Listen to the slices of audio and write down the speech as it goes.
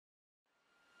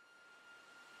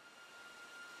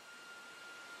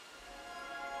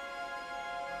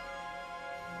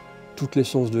toute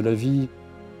l'essence de la vie,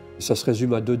 ça se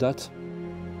résume à 2 dates.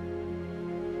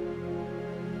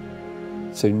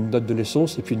 C'est une date de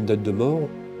naissance et puis une date de mort.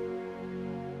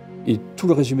 Et tout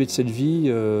le résumé de cette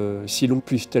vie, si long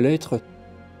puisse-t-elle être,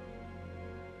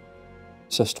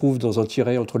 ça se trouve dans un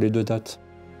tiret entre les 2 dates.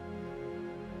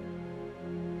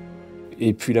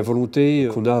 Et puis la volonté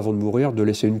qu'on a avant de mourir de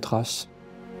laisser une trace.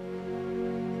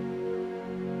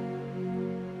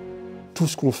 Tout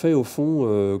ce qu'on fait, au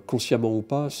fond, consciemment ou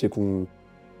pas, c'est qu'on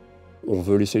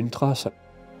veut laisser une trace.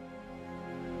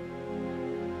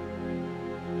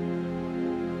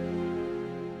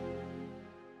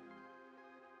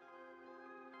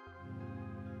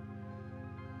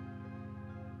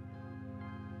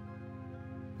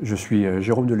 Je suis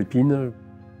Jérôme Delepine,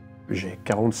 j'ai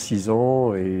 46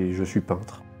 ans et je suis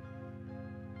peintre.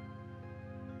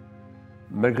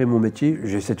 Malgré mon métier,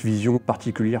 j'ai cette vision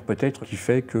particulière peut-être qui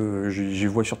fait que j'y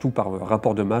vois surtout par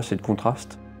rapport de masse et de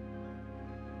contraste.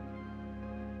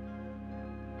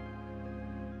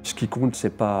 Ce qui compte,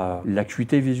 c'est pas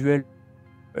l'acuité visuelle,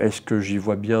 est-ce que j'y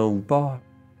vois bien ou pas.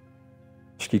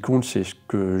 Ce qui compte, c'est ce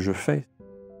que je fais.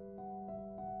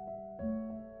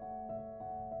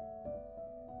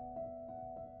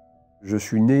 Je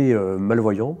suis né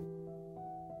malvoyant.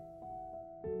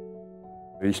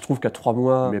 Et il se trouve qu'à 3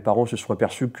 mois, mes parents se sont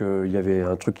aperçus qu'il y avait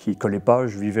un truc qui ne collait pas.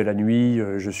 Je vivais la nuit,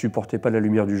 je ne supportais pas la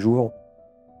lumière du jour.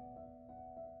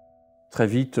 Très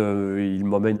vite, ils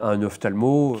m'emmènent à un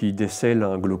ophtalmo qui décèle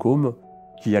un glaucome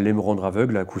qui allait me rendre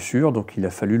aveugle à coup sûr, donc il a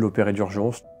fallu l'opérer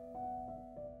d'urgence.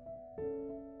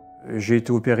 J'ai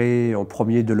été opéré en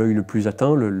premier de l'œil le plus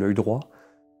atteint, l'œil droit.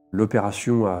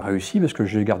 L'opération a réussi parce que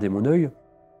j'ai gardé mon œil.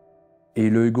 Et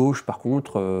l'œil gauche, par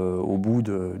contre, au bout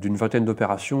d'une vingtaine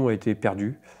d'opérations, a été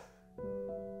perdu.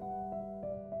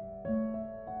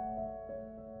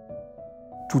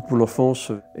 Toute mon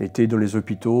enfance était dans les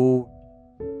hôpitaux.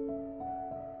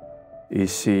 Et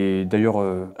c'est d'ailleurs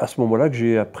à ce moment-là que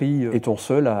j'ai appris, étant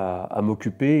seul, à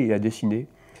m'occuper et à dessiner.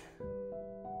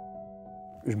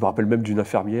 Je me rappelle même d'une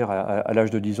infirmière à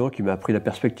l'âge de 10 ans qui m'a appris la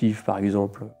perspective, par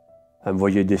exemple. Elle me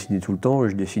voyait dessiner tout le temps,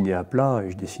 je dessinais à plat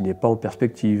et je dessinais pas en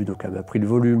perspective, donc elle m'a appris le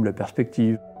volume, la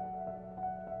perspective.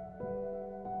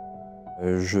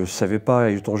 Je savais pas,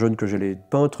 étant jeune, que j'allais être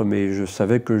peintre, mais je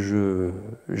savais que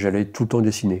j'allais tout le temps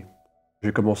dessiner.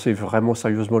 J'ai commencé vraiment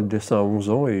sérieusement le dessin à 11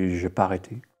 ans et j'ai pas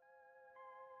arrêté.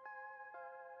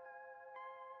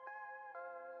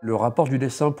 Le rapport du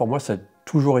dessin, pour moi, ça a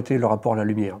toujours été le rapport à la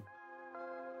lumière.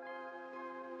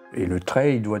 Et le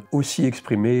trait, il doit aussi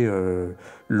exprimer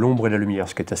l'ombre et la lumière,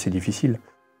 ce qui est assez difficile.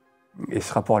 Et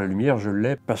ce rapport à la lumière, je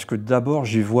l'ai parce que d'abord,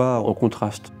 j'y vois en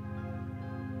contraste.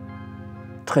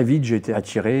 Très vite, j'ai été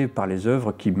attiré par les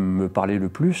œuvres qui me parlaient le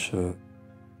plus.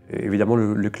 Évidemment,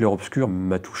 le clair-obscur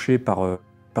m'a touché par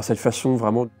cette façon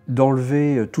vraiment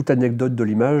d'enlever toute anecdote de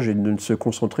l'image et de ne se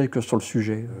concentrer que sur le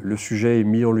sujet. Le sujet est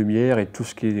mis en lumière et tout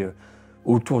ce qui est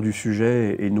autour du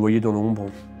sujet est noyé dans l'ombre.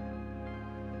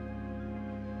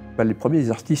 Les premiers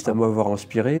artistes à m'avoir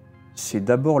inspiré, c'est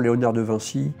d'abord Léonard de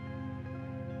Vinci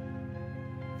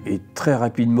et très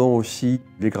rapidement aussi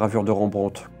les gravures de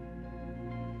Rembrandt.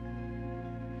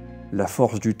 La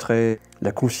force du trait,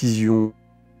 la concision,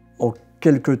 en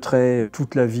quelques traits,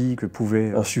 toute la vie que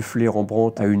pouvait insuffler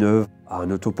Rembrandt à une œuvre, à un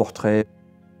autoportrait.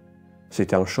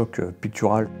 C'était un choc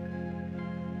pictural.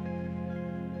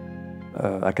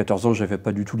 À 14 ans, je n'avais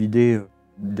pas du tout l'idée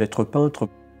d'être peintre.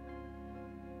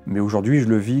 Mais aujourd'hui, je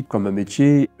le vis comme un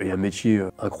métier, et un métier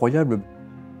incroyable.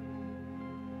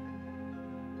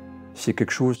 C'est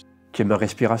quelque chose qui est ma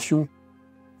respiration.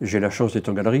 J'ai la chance d'être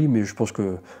en galerie, mais je pense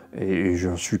que, et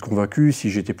j'en suis convaincu,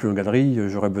 si j'étais plus en galerie,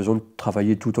 j'aurais besoin de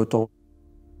travailler tout autant.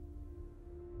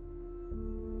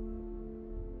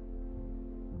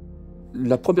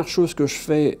 La première chose que je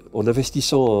fais en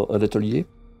investissant un atelier,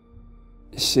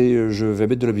 c'est je vais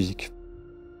mettre de la musique.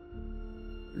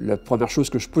 La première chose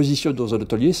que je positionne dans un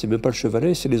atelier, c'est même pas le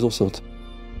chevalet, c'est les enceintes.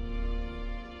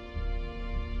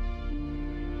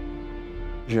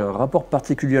 J'ai un rapport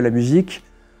particulier à la musique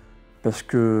parce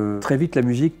que très vite la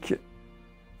musique,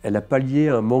 elle a pallié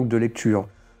un manque de lecture.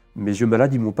 Mes yeux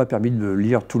malades, ils m'ont pas permis de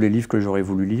lire tous les livres que j'aurais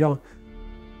voulu lire.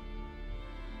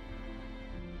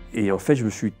 Et en fait, je me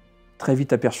suis très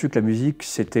vite aperçu que la musique,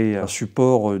 c'était un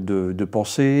support de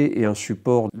pensée et un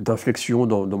support d'inflexion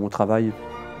dans mon travail.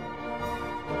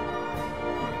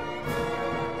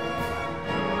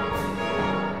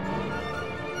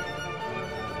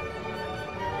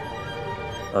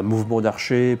 Un mouvement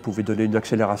d'archet pouvait donner une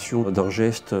accélération d'un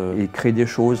geste et créer des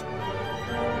choses.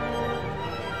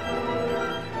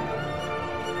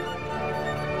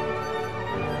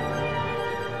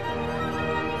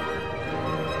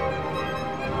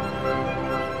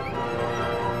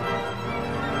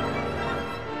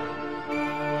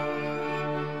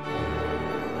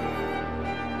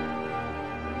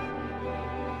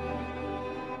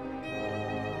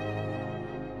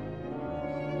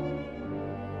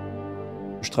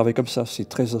 je travaille comme ça, c'est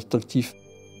très instinctif.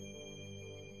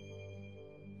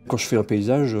 Quand je fais un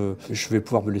paysage, je vais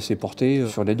pouvoir me laisser porter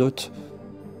sur les notes.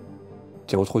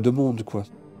 T'es entre deux mondes, quoi.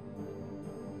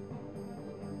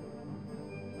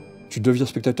 Tu deviens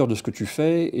spectateur de ce que tu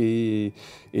fais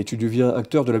et tu deviens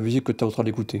acteur de la musique que tu es en train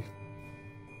d'écouter.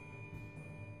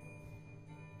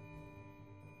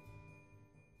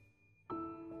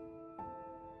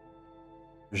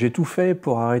 J'ai tout fait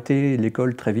pour arrêter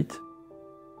l'école très vite.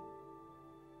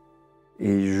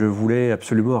 Et je voulais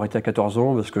absolument arrêter à 14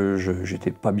 ans parce que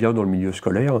j'étais pas bien dans le milieu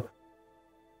scolaire.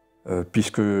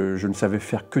 Puisque je ne savais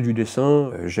faire que du dessin,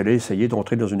 j'allais essayer de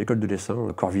rentrer dans une école de dessin,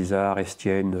 Corvisart,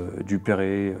 Estienne,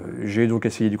 Duperré. J'ai donc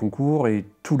essayé des concours et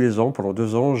tous les ans, pendant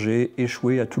 2 ans, j'ai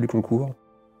échoué à tous les concours,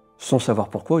 sans savoir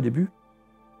pourquoi au début.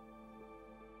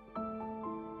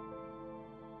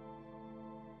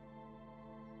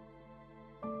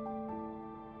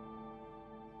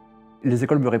 Les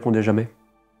écoles me répondaient jamais.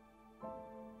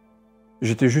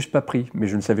 J'étais juste pas pris, mais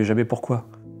je ne savais jamais pourquoi.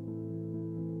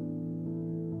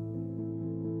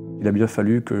 Il a bien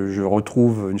fallu que je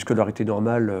retrouve une scolarité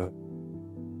normale.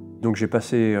 Donc j'ai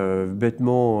passé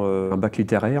bêtement un bac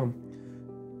littéraire.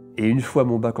 Et une fois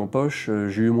mon bac en poche,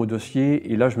 j'ai eu mon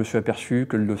dossier et là je me suis aperçu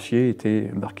que le dossier était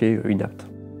marqué inapte.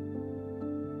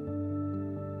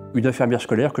 Une infirmière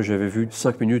scolaire que j'avais vue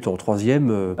 5 minutes en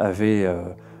 3e avait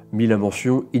mis la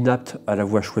mention inapte à la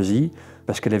voie choisie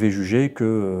parce qu'elle avait jugé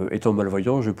que, étant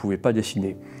malvoyant, je ne pouvais pas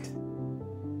dessiner.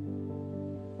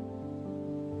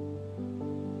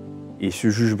 Et ce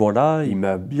jugement-là, il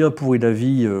m'a bien pourri la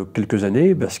vie quelques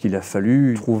années parce qu'il a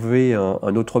fallu trouver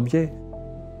un autre biais.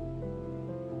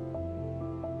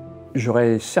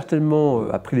 J'aurais certainement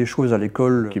appris les choses à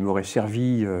l'école qui m'auraient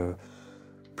servi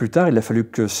plus tard. Il a fallu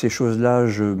que ces choses-là,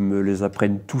 je me les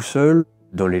apprenne tout seul,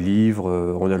 dans les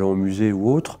livres, en allant au musée ou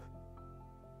autre.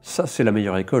 Ça, c'est la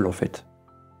meilleure école, en fait.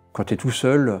 Quand tu es tout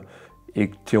seul et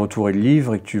que tu es entouré de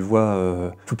livres et que tu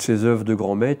vois toutes ces œuvres de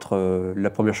grands maîtres, la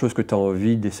première chose que tu as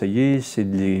envie d'essayer, c'est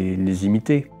de les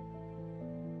imiter.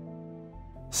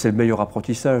 C'est le meilleur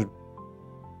apprentissage.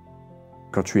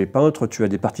 Quand tu es peintre, tu as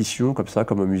des partitions comme ça,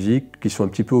 comme en musique, qui sont un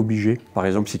petit peu obligées. Par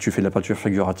exemple, si tu fais de la peinture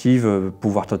figurative,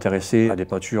 pouvoir t'intéresser à des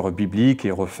peintures bibliques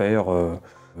et refaire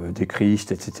des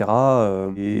Christ, etc.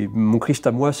 Et mon Christ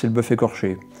à moi, c'est le bœuf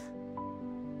écorché.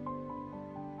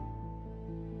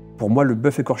 Pour moi, le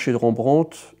bœuf écorché de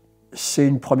Rembrandt, c'est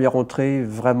une première entrée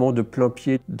vraiment de plein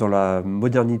pied dans la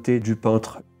modernité du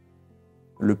peintre.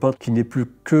 Le peintre qui n'est plus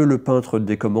que le peintre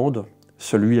des commandes,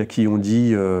 celui à qui on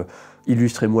dit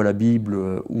illustrez-moi la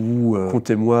Bible ou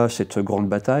contez-moi cette grande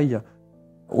bataille.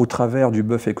 Au travers du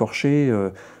bœuf écorché,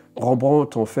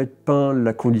 Rembrandt en fait peint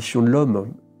la condition de l'homme.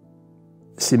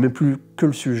 C'est même plus que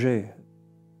le sujet,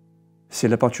 c'est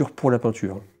la peinture pour la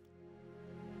peinture.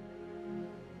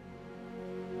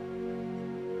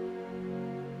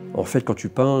 En fait, quand tu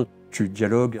peins, tu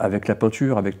dialogues avec la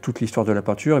peinture, avec toute l'histoire de la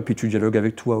peinture, et puis tu dialogues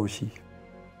avec toi aussi.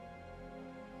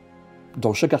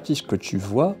 Dans chaque artiste que tu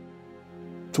vois,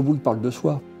 tout le monde parle de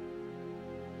soi.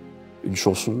 Une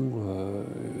chanson,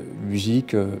 une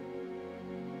musique.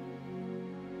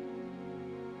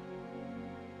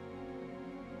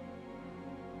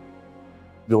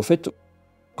 Mais en fait,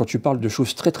 quand tu parles de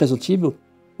choses très très intimes,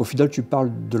 au final tu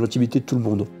parles de l'intimité de tout le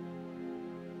monde.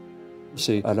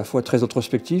 C'est à la fois très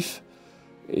introspectif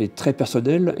et très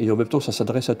personnel, et en même temps ça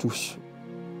s'adresse à tous.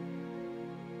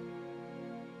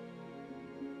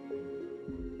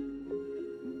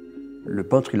 Le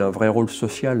peintre, il a un vrai rôle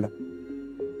social.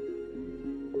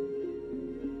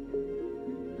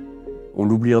 On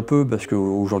l'oublie un peu parce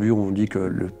qu'aujourd'hui on dit que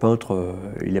le peintre,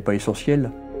 il n'est pas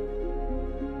essentiel.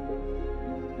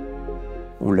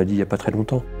 On l'a dit il n'y a pas très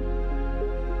longtemps.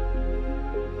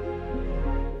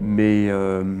 Mais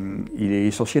il est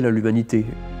essentiel à l'humanité.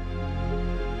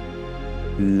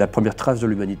 La première trace de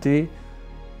l'humanité,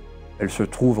 elle se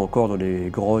trouve encore dans les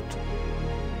grottes.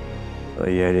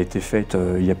 Et elle a été faite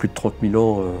il y a plus de 30 000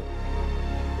 ans.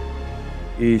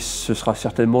 Et ce sera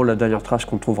certainement la dernière trace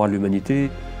qu'on trouvera de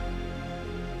l'humanité.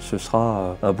 Ce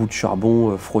sera un bout de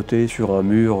charbon frotté sur un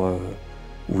mur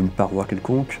ou une paroi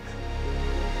quelconque.